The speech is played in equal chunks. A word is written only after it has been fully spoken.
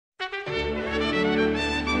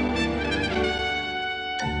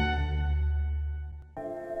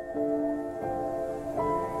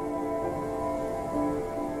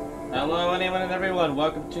anyone and everyone.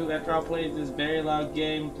 Welcome to Edtrawl plays this very loud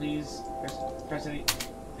game. Please press any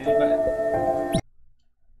button.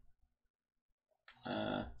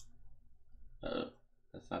 Oh,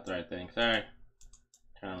 that's not the right thing. Sorry.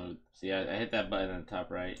 Trying to move. See, I hit that button in the top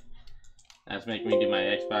right. That's making me do my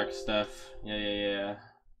Xbox stuff. Yeah.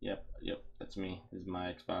 Yep. That's me. This is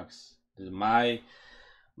my Xbox. This is my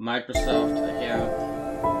Microsoft account.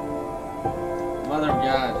 Mother of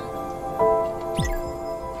God.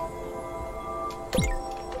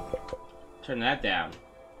 Turn that down.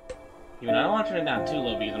 Even I don't want to turn it down too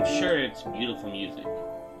low because I'm sure it's beautiful music.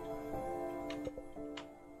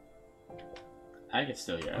 I can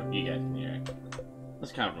still hear it. You guys can hear it.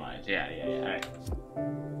 Let's compromise. Yeah. Alright.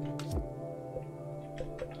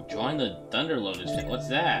 Join the Thunder Lotus. What's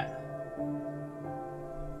that?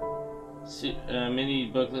 Mini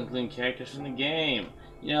booklet including characters from the game.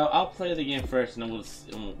 You know, I'll play the game first and then we'll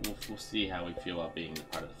see how we feel about being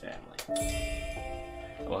part of the family.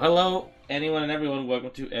 Well, hello, anyone and everyone.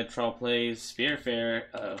 Welcome to Edtrawl Plays Spiritfarer.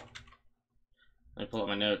 Uh-oh. Let me pull up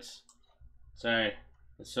my notes. Sorry,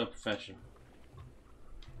 it's so professional.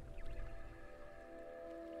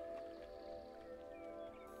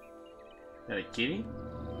 Is that a kitty?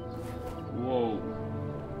 Whoa.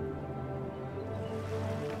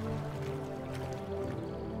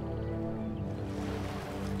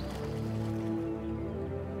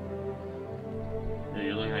 Are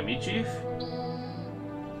you looking at me, Chief?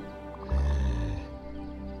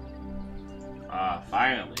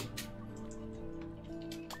 Finally.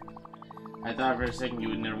 I thought for a second you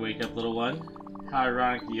would never wake up, little one. How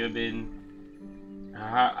ironic you have been.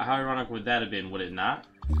 How ironic would that have been, would it not?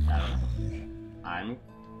 I don't know. I'm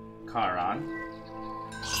Charon,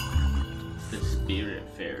 the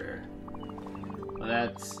Spiritfarer. Well,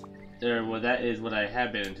 that is what I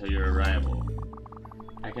have been until your arrival.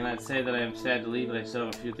 I cannot say that I am sad to leave, but I still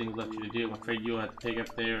have a few things left you to do. I'm afraid you will have to pick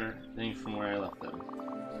up their things from where I left them.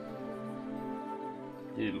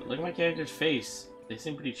 Dude, look at my character's face. They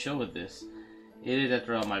seem pretty chill with this. It is,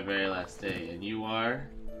 after all, my very last day. And you are?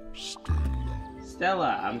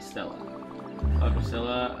 Stella. I'm Stella. Welcome,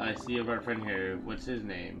 Stella. I see you have our friend here. What's his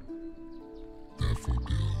name?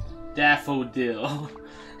 Daffodil.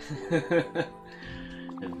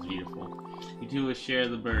 That's beautiful. You two will share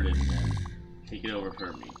the burden, then. Take it over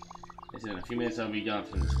for me. Listen, in a few minutes I'll be gone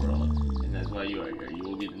from this world. And that's why you are here. You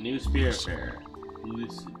will be the new Spiritfarer.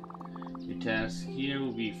 Listen. Your task here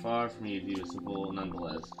will be far from easy, but simple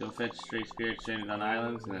nonetheless. Go fetch stray spirits stranded on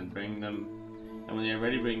islands, and then bring them. And when they are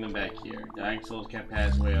ready, bring them back here. Dying souls can't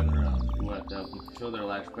pass away on their own. You will have to help them fulfill their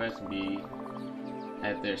last breath and be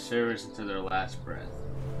at their service until their last breath.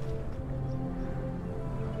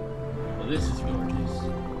 Well, this is gorgeous.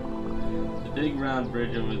 The big round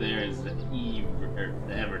bridge over there is the Everdor.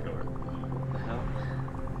 What the hell?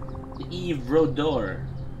 The Everdor.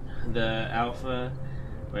 The Alpha,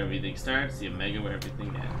 where everything starts, the Omega, where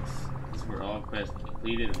everything ends. This is where all quests are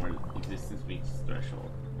completed and where existence meets its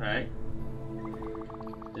threshold. Right?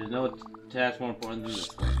 There's no task more important than this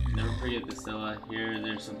one. Never forget this, Stella.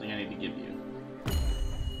 There's something I need to give you.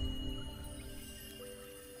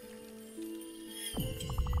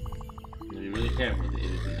 Be really careful with it.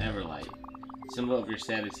 It is an Everlight. The symbol of your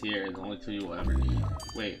status here is the only tool you will ever need.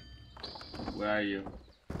 Wait. Where are you?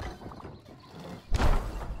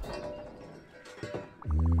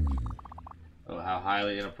 Oh, how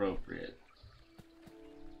highly inappropriate.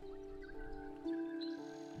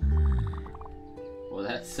 Well,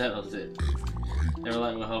 that settles it.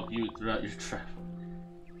 Everlight will help you throughout your travel.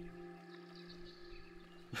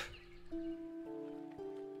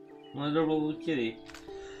 One adorable little kitty.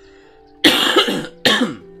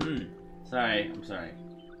 I'm sorry.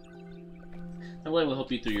 Everlight will help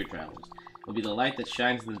you through your travels. It will be the light that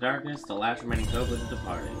shines in the darkness, the last remaining hope of the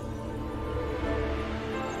departed.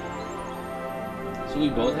 So we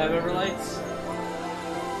both have Everlights?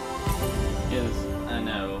 Because, I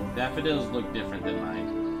know, daffodils look different than mine.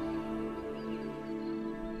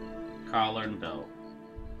 Collar and belt.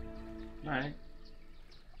 Alright.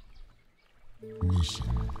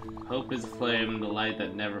 Hope is a flame, the light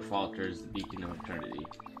that never falters, the beacon of eternity.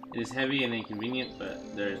 It is heavy and inconvenient,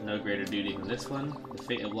 but there is no greater duty than this one. The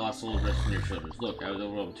fate of lost souls rests on your shoulders. Look, I was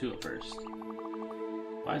overwhelmed too at first.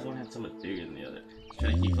 Why does one have so much bigger than the other?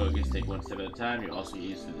 Try to keep focused, take one step at a time. You're also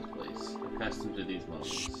used to this place, accustomed to these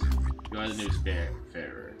moments. You are the new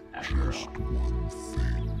Spiritfarer, after all.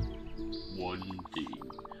 One thing.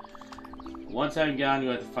 Once I'm gone, you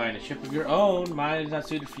have to find a ship of your own. Mine is not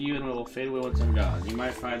suited for you and it will fade away once I'm gone. You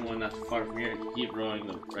might find one not too far from here and keep rowing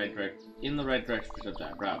in the right direction for some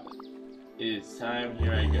time. Promise. It is time.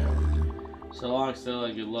 Here I go. So long,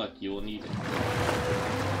 Stella. Good luck. You will need it.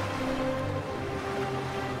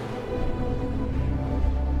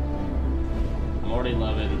 I'm already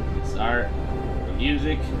loving this art, the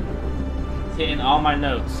music. It's hitting all my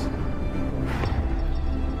notes.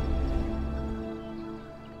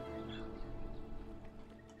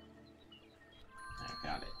 I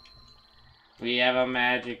got it. We have a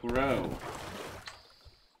magic row.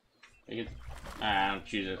 Alright, I don't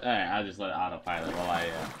choose it. Alright, I'll just let it autopilot while I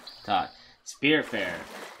talk. Spiritfarer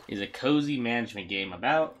is a cozy management game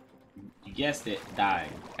about, you guessed it,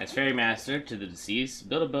 dying. As ferrymaster to the deceased,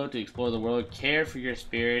 build a boat to explore the world, care for your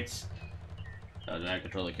spirits. Oh, do I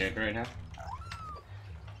control the character right now?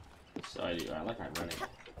 So I do. I like my running.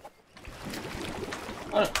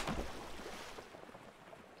 Oh.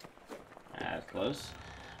 That's close.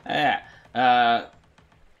 Yeah.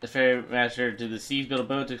 The ferrymaster to the seas, build a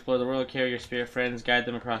boat to explore the world, carry your spirit friends, guide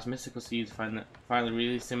them across mystical seas, finally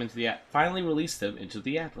release them into the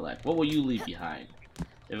afterlife. What will you leave behind?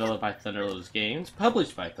 Developed by Thunderlow's Games,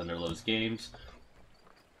 published by Thunderlow's Games.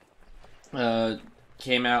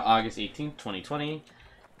 Came out August 18th, 2020.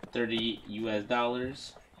 $30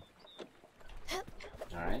 US.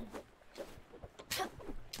 Alright.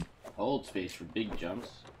 Hold space for big jumps.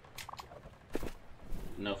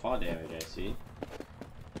 No fall damage, I see.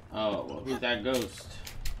 Oh, well, who's that ghost?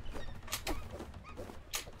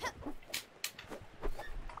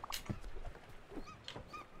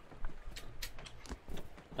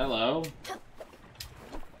 Hello?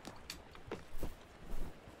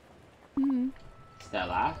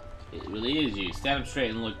 Stella? It really is you. Stand up straight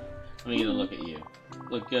and look. Let me get a look at you.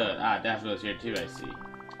 Look good. Ah, Daffodil's here too, I see.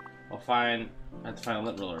 I have to find a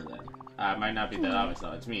lip roller then. It might not be that obvious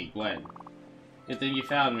though. It's me, Gwen. Good thing you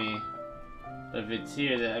found me. But if it's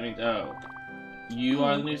here, that means, oh. You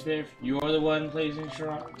are the new spirit? You're the one placing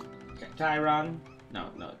Chiron? No,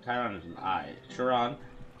 Chiron is an I. Shakaron.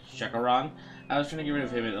 I was trying to get rid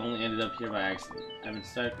of him and only ended up here by accident. I've been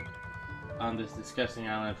stuck on this disgusting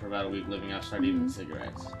island for about a week living off sardines and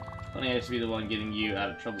cigarettes. Funny I used to be the one getting you out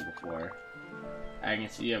of trouble before. I can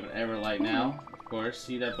see you have an Everlight now. Of course,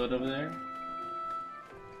 see that boat over there?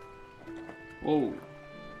 Whoa.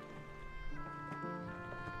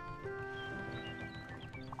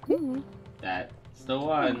 That's the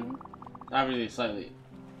one. Obviously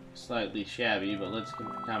slightly shabby, but let's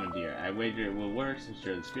commandeer. I wager it will work since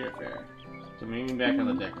you're the Spiritfarer. So meet me back on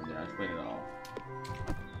the deck there. I'll explain it all.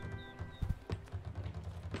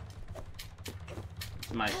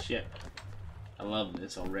 It's my ship. I love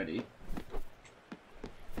this already.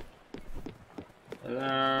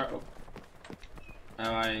 Hello.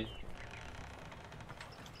 As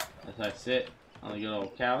I sit on the good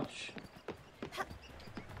old couch,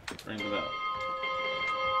 ring the bell.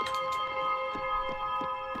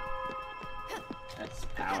 That's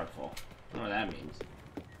powerful. I don't know what that means.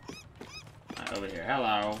 Right, over here.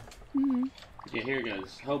 Hello. Yeah, here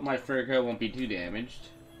goes. Hope my fur coat won't be too damaged.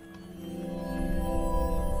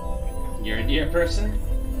 You're a deer person?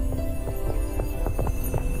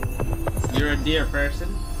 You're a deer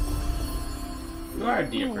person? You are a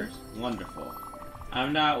deer person. Wonderful.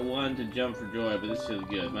 I'm not one to jump for joy, but this feels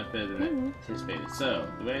good. Much better than anticipated. So,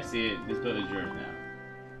 the way I see it, this boat is yours now.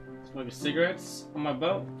 Smoking cigarettes on my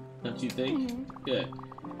boat? Don't you think? Good.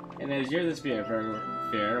 And as you're the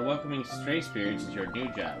Spiritfarer, welcoming stray spirits is your new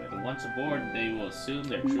job. And once aboard, they will assume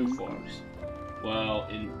their true forms. Well,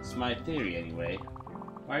 it's my theory anyway.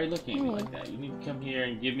 Why are you looking at me like that? You need to come here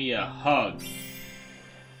and give me a hug.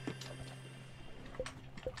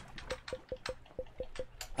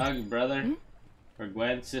 Hug, brother. Or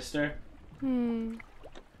Gwen, sister.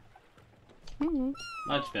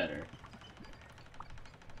 Much better.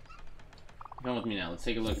 Come with me now. Let's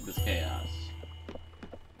take a look at this chaos.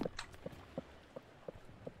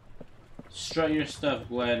 Strut your stuff,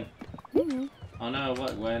 Gwen. Oh no,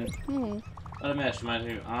 what, Gwen? What a mess. Reminds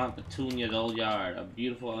me of Aunt Petunia's old yard. A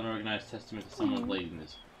beautiful, unorganized testament to someone's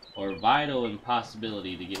laziness. Or vital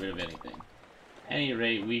impossibility to get rid of anything. At any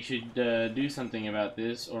rate, we should do something about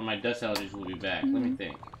this, or my dust allergies will be back. Let me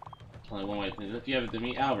think. Only one way to think. If you have it to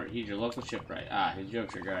meet Albert, he's your local shipwright. Ah, his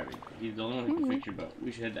jokes are garbage. He's the only one who can fix your boat.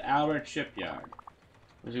 We should head to Albert Shipyard.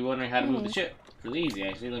 Was you wondering how to move the ship? It's really easy,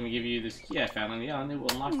 actually. Let me give you this key I found on the island. It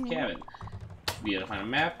will unlock the cabin. Should be able to find a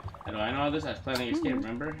map. How do I know all this? I was planning an escape,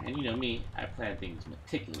 remember? And you know me, I plan things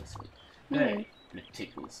meticulously. Very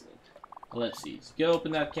meticulously. Well, let's see. So go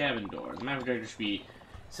open that cabin door. The map director should be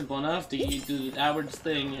simple enough to get you do Albert's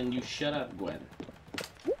thing, and you shut up, Gwen.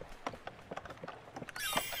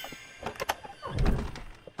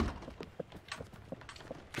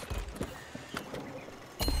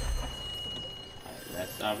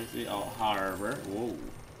 That's obviously all harbor. Whoa.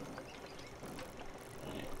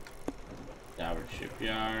 Albert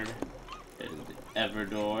Shipyard. There's the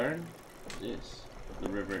Everdor. What's this? the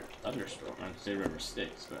river thunderstorm. I'd say river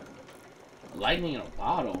Styx, but lightning in a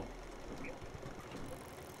bottle.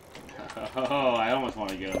 Oh, I almost want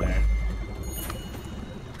to go there.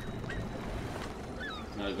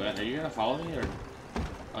 No, go ahead. Are you gonna follow me, or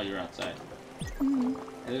oh, you're outside? I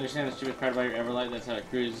understand the stupid part about your Everlight. That's how it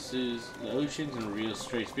cruises the oceans and reveals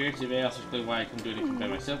stray spirits. It may also explain why I couldn't do anything by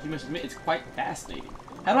myself. You must admit, it's quite fascinating.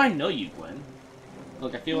 How do I know you, Gwen?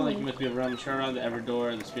 Look, I feel like you must be around the Shara, the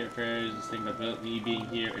Everdoor, the Spiritfarers, this thing about me being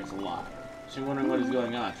here. It's a lot. So you're wondering what is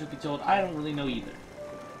going on. Truth be told, I don't really know either.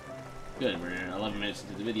 Good, we're 11 minutes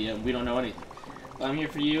into the video and we don't know anything. Well, I'm here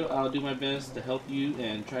for you. I'll do my best to help you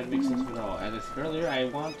and try to make sense of it all. As I said earlier, I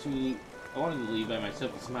wanted to leave by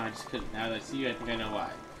myself, but somehow I just couldn't. Now that I see you, I think I know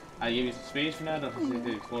why. I gave you some space for now. Don't hesitate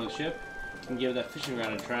to explore the ship and give that fishing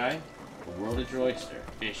rod a try. The world is your oyster.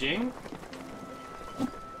 Fishing?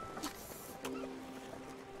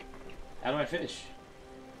 How do I fish?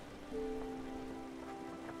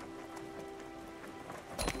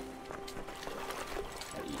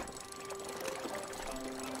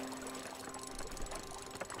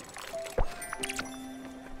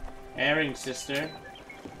 Herring, sister.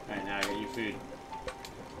 Alright, now I got your food.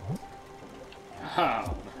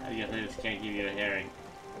 Oh, I guess I just can't give you a herring.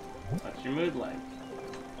 What's your mood like?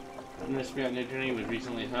 I'm gonna spit out new journey, was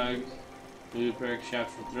recently hugged. Blue perk,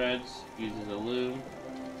 shouts for threads, uses a loom.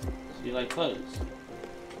 So you like clothes?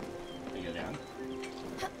 Let me go down.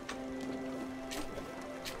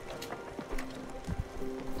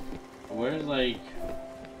 Where's like...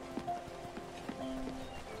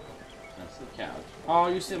 That's the couch. Oh,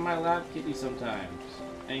 you sit in my lap, kitty, sometimes.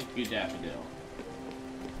 Thank you, Daffodil.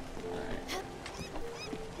 Alright.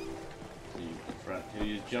 Can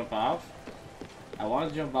you just jump off? I want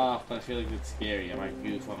to jump off, but I feel like it's scary. I might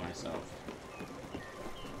goof on myself.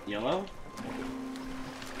 Yellow?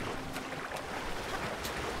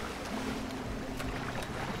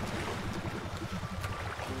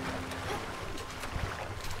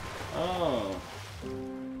 Oh.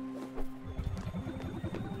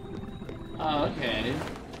 Oh, okay.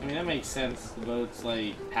 I mean, that makes sense. The boat's,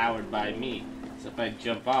 like, powered by me. So if I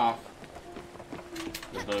jump off,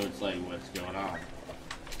 the boat's like, what's going on?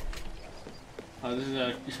 Oh, this is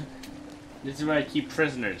a... This is where I keep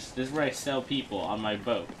prisoners. This is where I sell people on my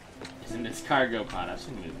boat. It's in this cargo pod. I've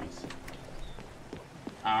seen movies.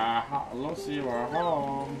 Lucy, we're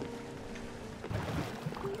home.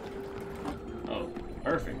 Oh,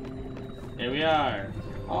 perfect. Here we are.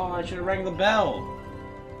 Oh, I should have rang the bell.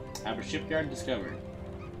 Our shipyard discovered.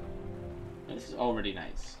 This is already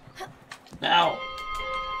nice. Now!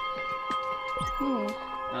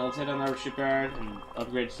 Now let's head on our shipyard and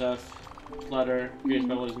upgrade stuff. Flutter, curious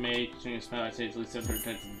about what is made, continuing to smell, I'd say it's at least 700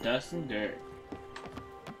 tons of dust and dirt.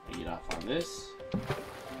 Let me get off on this.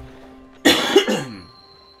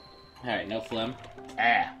 Alright, no phlegm.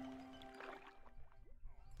 Ah!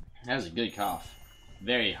 That was a good cough.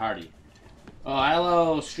 Very hearty. Oh,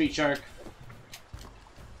 hello, street shark.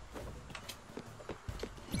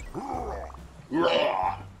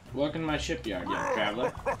 Welcome to my shipyard, young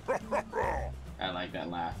traveler. I like that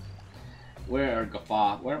laugh. Where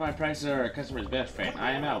are my prices are our customer's best friend.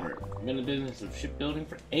 I am Albert. I've been in the business of shipbuilding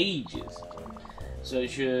for ages. So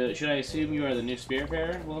should I assume you are the new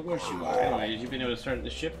Spiritfarer? Well, of course you are. Anyways, you've been able to start the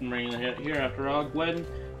ship and bring it here after all. Gwen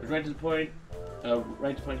was right to point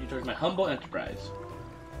you towards my humble enterprise.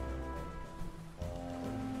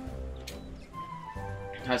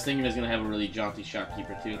 I was thinking it was gonna have a really jaunty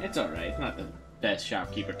shopkeeper tune. It's alright. It's not the best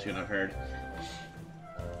shopkeeper tune I've heard.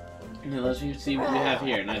 Now let's see what we have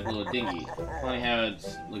here. Nice little dinghy. Funny how it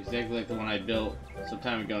looks exactly like the one I built some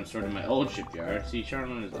time ago and stored in my old shipyard. See,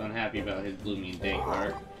 Charlton is unhappy about his gloomy and dank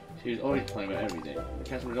work. She was always complaining about everything. The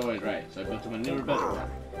customer's always right, so I built him a newer, better one.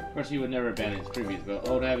 Of course, he would never abandon his previous boat.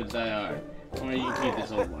 Old habits die hard. Only you can keep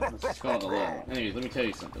this old one. Let's just call it a love. Anyways, let me tell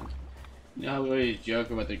you something. You know how we always joke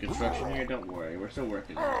about the construction here? Don't worry, we're still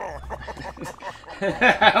working on it.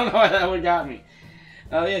 I don't know why that one got me.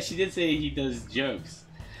 Oh yeah, she did say he does jokes.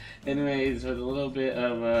 Anyways, with a little bit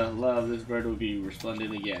of love, this bird will be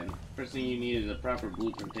resplendent again. First thing you need is a proper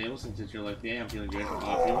blueprint table. Since it's your lucky day, I'm feeling good to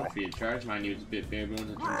offer you one free of charge. Mind you, it's a bit bare bones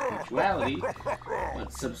in terms of punctuality,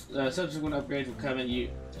 but subsequent upgrades will come at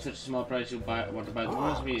you at such a small price you'll want to buy the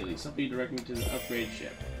most immediately. Simply direct me to the upgrade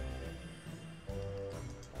ship.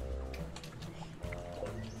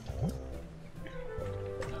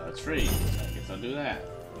 It's free. I guess I'll do that.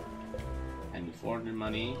 I need 400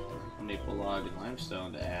 money, maple log and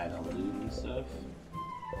limestone to add a loom and stuff.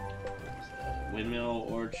 Windmill,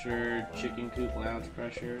 orchard, chicken coop, lounge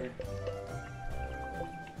pressure.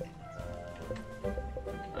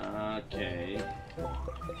 Okay.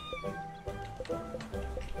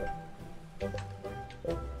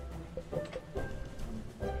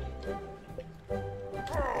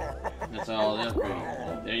 That's all the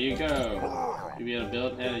upgrading. There you go. You'll be able to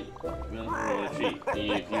build and build a retreat.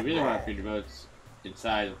 If you really want to upgrade your boats in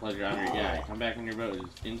size and pleasure, I'm your guy. Come back when your boat is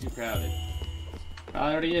been too crowded.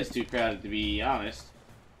 Probably already is too crowded, to be honest.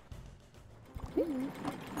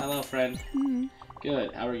 Hello, friend.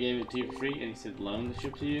 Good. Albert gave it to you for free, and he said loan the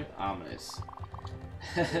ship to you? Ominous.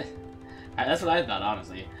 That's what I thought,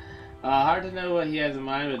 honestly. Hard to know what he has in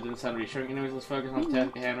mind, but it doesn't sound reassuring. Anyways, let's focus on the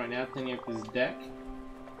task at hand right now, cleaning up this deck.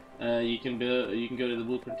 You can go to the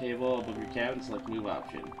blueprint table above your cabin and select move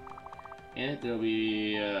option. In it, there'll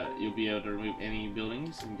be you'll be able to remove any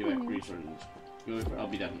buildings and give back resources. I'll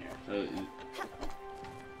be done here. So,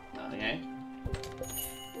 okay.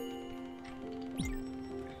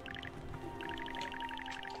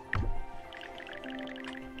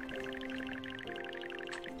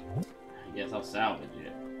 I guess I'll salvage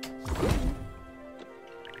it.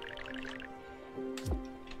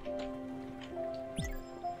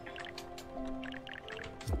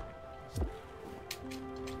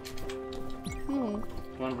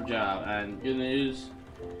 Wonderful job, and good news,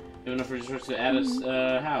 you have enough resources to add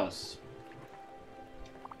a house.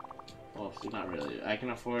 Well, not really. I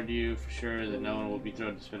can afford you for sure that no one will be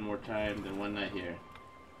thrown to spend more time than one night here.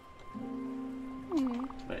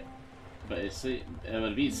 But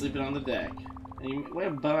it beats sleeping on the deck. Way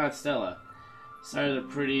to bum out Stella. Stars are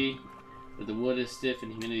pretty, but the wood is stiff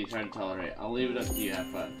and humidity is hard to tolerate. I'll leave it up to you.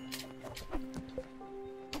 Have fun.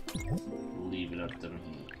 Leave it up to me.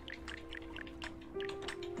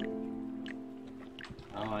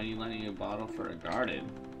 Oh, are you lending a bottle for a garden?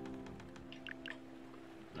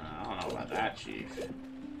 No, I don't know about that, Chief.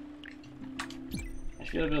 I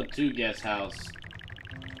should build 2 guest house.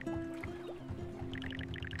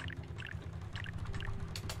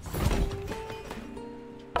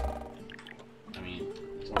 I mean,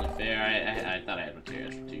 it's only fair. I thought I had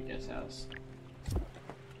materials for 2 guest house.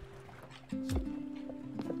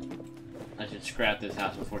 I should scrap this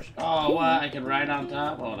house before she... Oh, what? I can ride on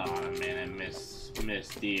top? Hold on a minute, Miss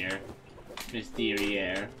Deerier.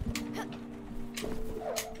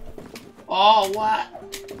 Oh, what?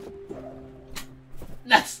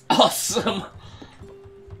 That's awesome!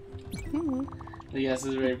 The guest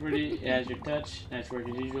is very pretty. It has your touch. Nice work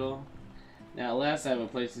as usual. Now, at last, I have a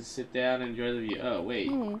place to sit down and enjoy the view. Oh,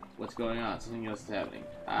 wait. What's going on? Something else is happening.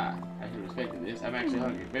 Ah, I should have respected this. I'm actually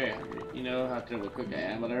hungry. Very hungry. You know how terrible a cook I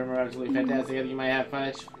am, but I remember absolutely fantastic. You might have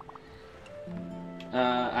fudge.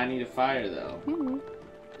 I need a fire, though.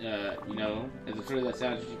 You know, as absurd as that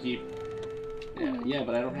sounds, you should keep... Yeah,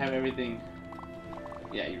 but I don't have everything...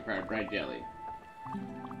 Yeah, you require bright jelly.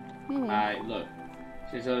 Look.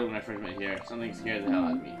 She told me when I first met here, something scared the hell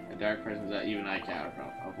out of me. A dark presence that even I cower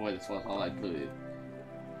from. Avoid this was all I included.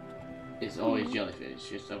 It's always jellyfish.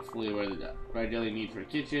 Just so fully aware of the bright jelly need for a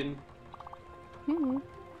kitchen.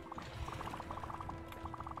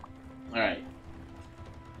 Alright.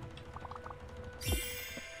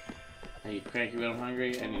 I get cranky when I'm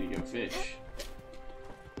hungry. I need to go fish.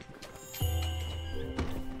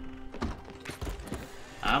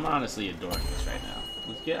 I'm honestly adoring this right now.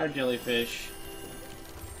 Let's get our jellyfish.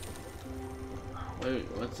 Wait,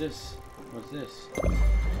 what's this? What's this?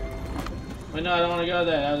 Wait, no, I don't want to go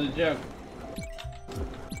there. That was a joke.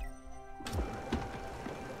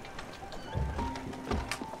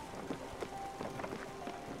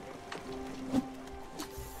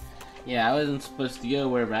 Yeah, I wasn't supposed to go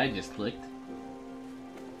wherever I just clicked.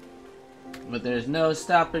 But there's no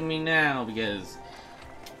stopping me now because...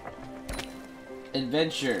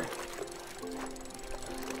 Adventure.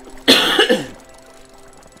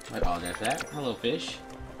 I apologize for that. Hello, fish.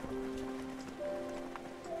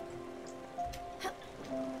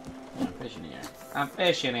 I'm fishing here. I'm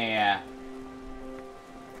fishing here.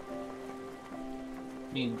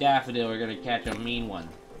 Me and Daffodil are gonna catch a mean one.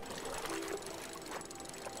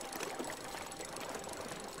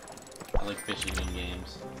 I like fishing in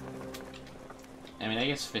games. I mean, I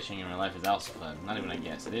guess fishing in real life is also fun. Not even I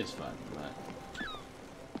guess, it is fun, but...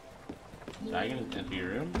 So I can enter your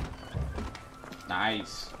room?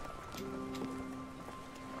 Nice.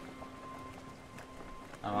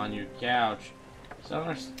 I'm on your couch.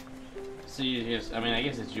 So you just, I mean, I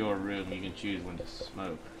guess it's your room. You can choose when to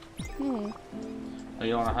smoke. Oh,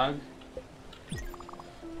 you want a hug?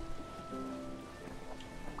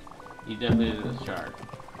 You definitely did this chart.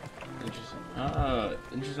 Interesting. Oh,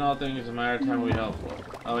 interesting. All things a matter of time will be helpful.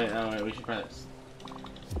 Oh wait, we should press.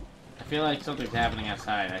 I feel like something's happening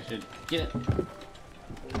outside. I should get it.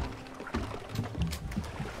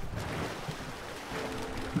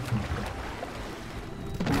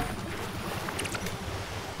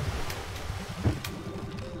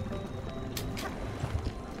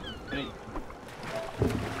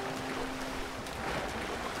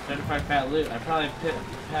 probably fat loot. I probably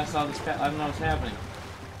passed all this I don't know what's happening.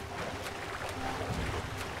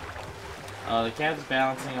 Oh, the cat's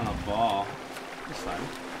balancing on a ball. It's fun.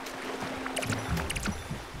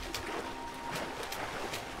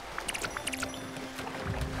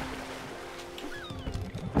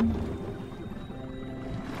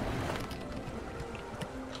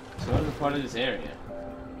 So what is the part of this area?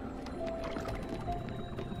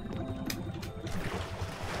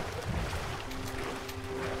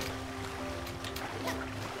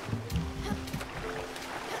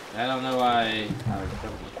 I don't know why I was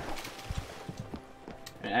coming here.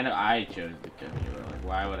 I mean, I know I chose to come here, but like,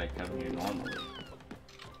 why would I come here normally?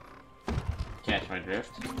 Catch my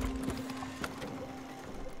drift?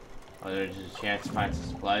 Oh, there's just a chance to find some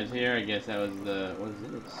supplies here? I guess that was the... What is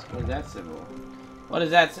this? What is that symbol? What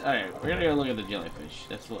is that? Alright, we're gonna go look at the jellyfish.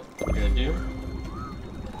 That's what we're gonna do.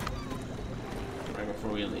 Right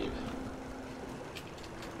before we leave.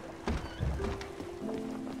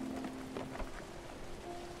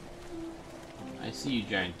 I see you,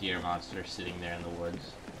 giant deer monster, sitting there in the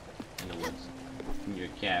woods. In your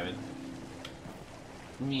cabin.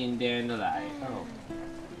 Me and Dandelion. Oh.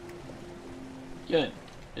 Good.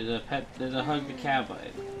 There's a hug the cat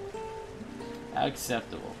bite.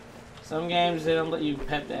 Acceptable. Some games they don't let you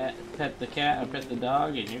pet the cat or pet the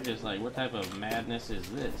dog, and you're just like, what type of madness is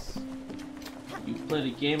this? You've played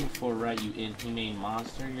a game before, right, you inhumane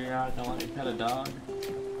monster? You're out, don't let me pet a dog?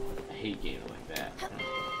 I hate games like that.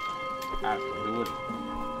 Who wouldn't?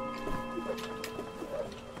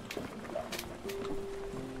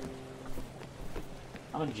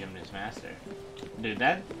 I'm a gymnast master. Dude,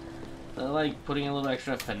 that like putting a little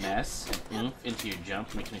extra finesse and oomph into your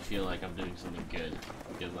jump makes me feel like I'm doing something good.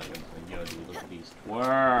 Because like I'm like, yo dude, look at these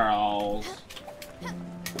twirls.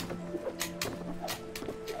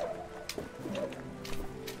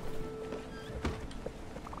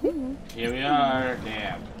 Here we are.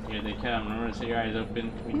 Damn. Here they come. Remember to set your eyes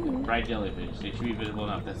open. Bright jellyfish. They should be visible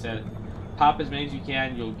enough. That said, pop as many as you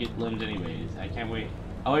can. You'll get limbs anyways. I can't wait.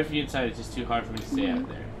 I'll wait for you inside. It's just too hard for me to stay out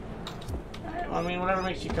there. Alright, well, I mean, whatever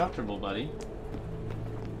makes you comfortable, buddy.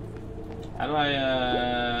 How do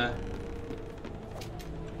I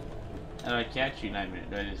catch you, Nightmare?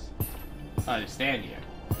 Do I just... Oh, I just stand here.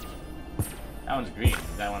 That one's green.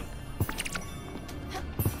 That one...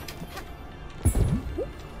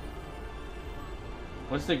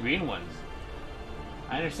 What's the green ones?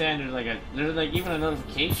 I understand there's like even a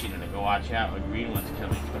notification and I go watch out, a green one's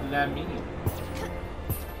coming. What does that mean?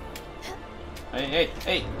 Hey!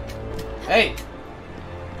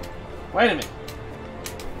 Wait a minute!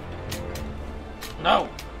 No!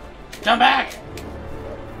 Come back!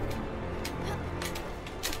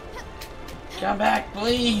 Come back,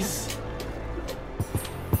 please!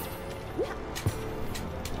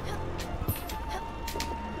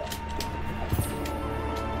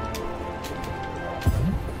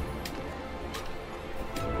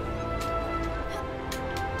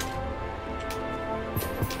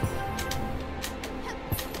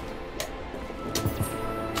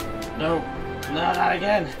 No, not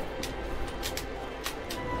again.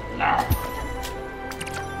 No.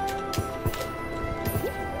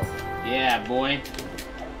 Yeah, boy.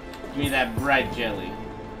 Give me that bright jelly.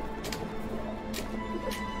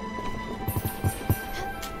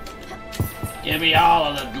 Give me all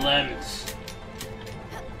of the limbs.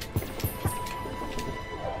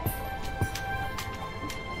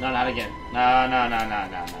 No, not again. No.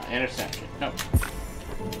 Interception. No.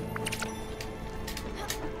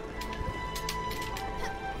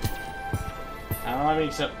 I'm not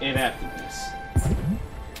being so inept at this.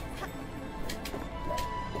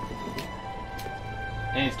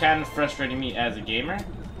 And it's kind of frustrating me as a gamer. Is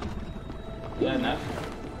that enough?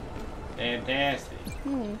 Fantastic.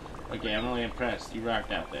 Okay, I'm really impressed. You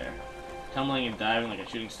rocked out there. Tumbling and diving like a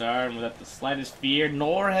shooting star and without the slightest fear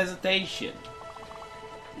nor hesitation.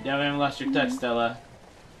 You definitely haven't lost your touch, Stella.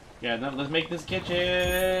 Yeah, no, let's make this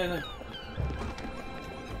kitchen.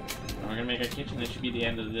 We're gonna make our kitchen. This should be the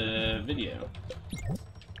end of the video.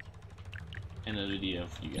 End of the video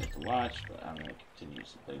for you guys to watch, but I'm gonna continue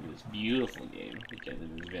to play this beautiful game because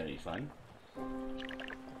it is very fun.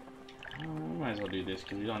 We might as well do this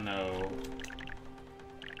because we don't know.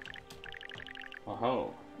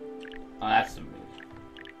 Oh, that's the move.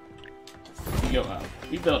 We go up.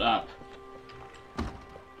 We build up.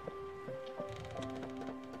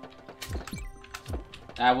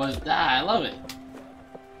 I love it.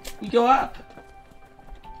 We go up.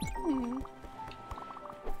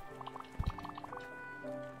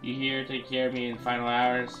 You here, take care of me in final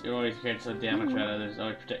hours. You're always cared so damn much about others.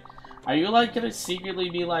 Always protect. Are you like gonna secretly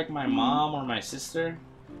be like my mom or my sister?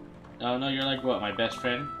 Oh no, you're like what? My best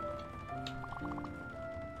friend?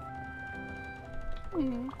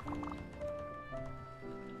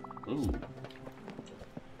 Ooh.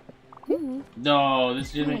 No,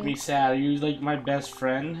 this just make me sad. You're like my best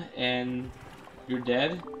friend, and you're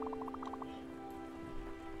dead.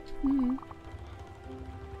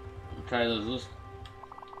 Try those.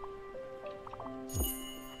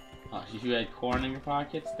 Oh, you had corn in your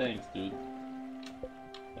pockets? Thanks, dude.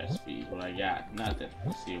 Let's see what I got. Nothing.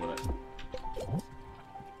 Let's see what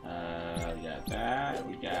we got that.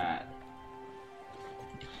 We got.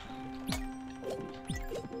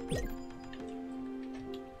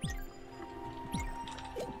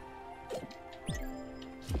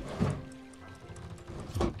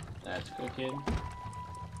 That's cooking.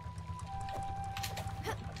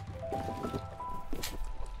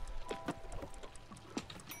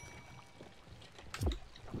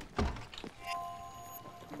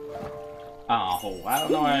 Oh, I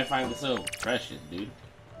don't know why I find this so precious, dude.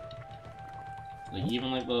 Like,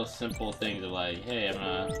 even like those simple things of like, hey, I'm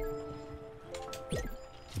gonna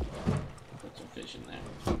put some fish in there.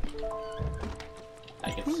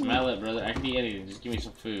 I can smell it, brother. I can eat anything. Just give me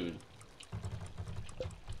some food.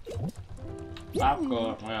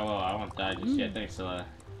 Popcorn. Well, I won't die just yet. Thanks, Scylla.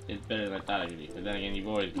 It's better than I thought it could be. But then again, you've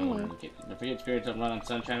always been one. Don't forget, spirits don't run on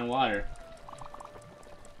sunshine and water.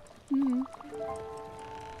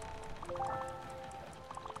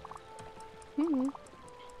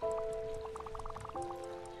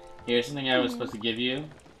 Here's something I was supposed to give you,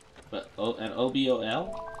 but an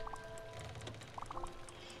OBOL?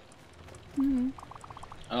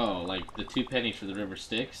 Oh, like the 2 pennies for the river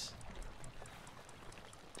Styx?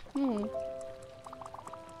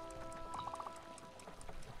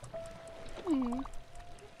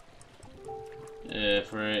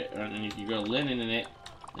 For it, and you can grow linen in it.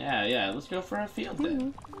 Yeah, let's go for a field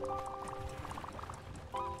then.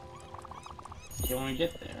 When we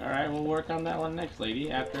get there. Alright, we'll work on that one next,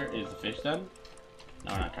 lady. After, is the fish done?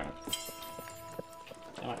 No, we're not trying to.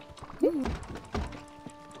 Come on.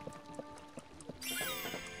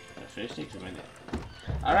 The fish takes a minute.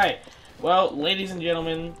 Alright, well, ladies and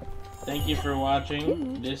gentlemen, thank you for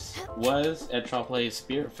watching. This was Edtrawl Plays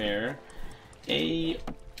Spiritfarer.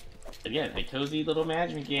 Again, a cozy little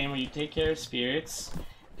management game where you take care of spirits.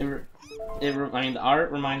 I mean, the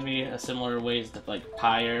art reminds me of similar ways to like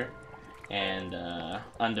Pyre and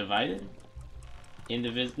Undivided.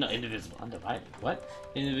 Indivisible, Undivided. What?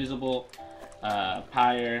 Indivisible,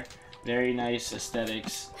 Pyre, very nice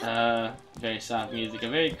aesthetics, very soft music, a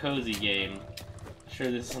very cozy game. I'm sure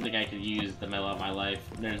this is something I could use to mellow out my life.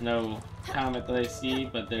 There's no comment that I see,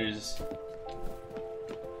 but there's,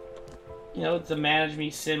 you know, it's a manage me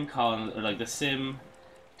sim calling, or like the sim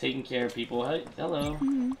taking care of people. Hey, hello.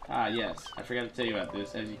 Ah, yes. I forgot to tell you about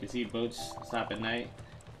this. As you can see, boats stop at night.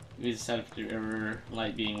 We decided for the river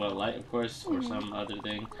light being well light, of course, or some other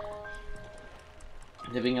thing.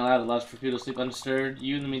 They're being allowed allows for people to sleep undisturbed.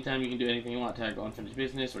 You, in the meantime, you can do anything you want. Tackle unfinished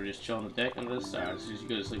business, or just chill on the deck under the stars. As soon as you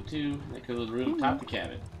go to sleep too, that goes to the room, top the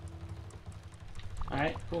cabin.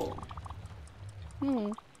 Alright, cool.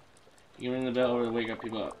 You can ring the bell or wake up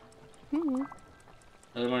people up.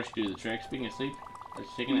 Other more should do the trick. Speaking of sleep,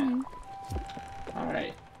 let's take a nap.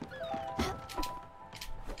 Alright.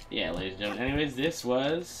 Yeah, ladies and gentlemen. Anyways, this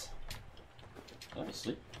was... Oh,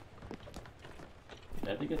 sleep. Did I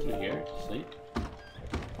have to get through here? Sleep?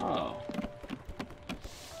 Oh.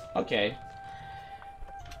 Okay.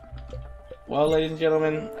 Well, ladies and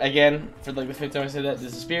gentlemen, again, for like the 5th time I said that,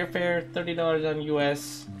 this is Spiritfarer, $30 on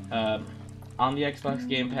US, on the Xbox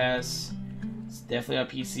Game Pass. It's definitely on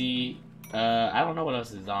PC. I don't know what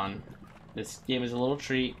else is on. This game is a little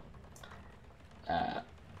treat.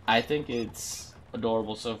 I think it's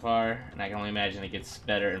adorable so far, and I can only imagine it gets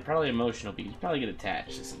better and probably emotional because you probably get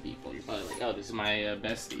attached to some people. You're probably like, oh, this is my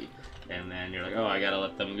bestie, and then you're like, oh, I gotta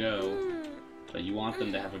let them go, but you want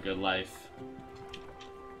them to have a good life.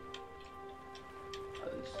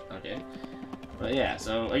 Okay, but yeah,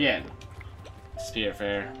 so again,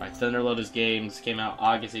 Spiritfarer by Thunder Lotus Games, came out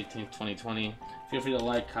August 18th, 2020. Feel free to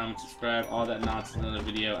like, comment, subscribe, all that nonsense in the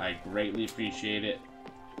video. I greatly appreciate it.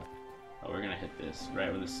 Oh, we're gonna hit this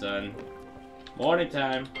right with the sun. Morning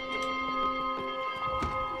time.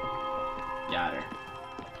 Got her.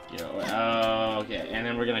 Yo, oh, okay, and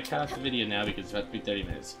then we're gonna cut off the video now because it's about to be 30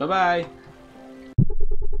 minutes. Bye-bye!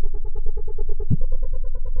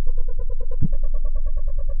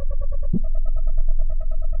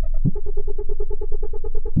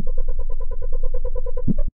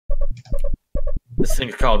 This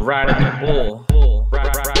thing's called Riding the Bull.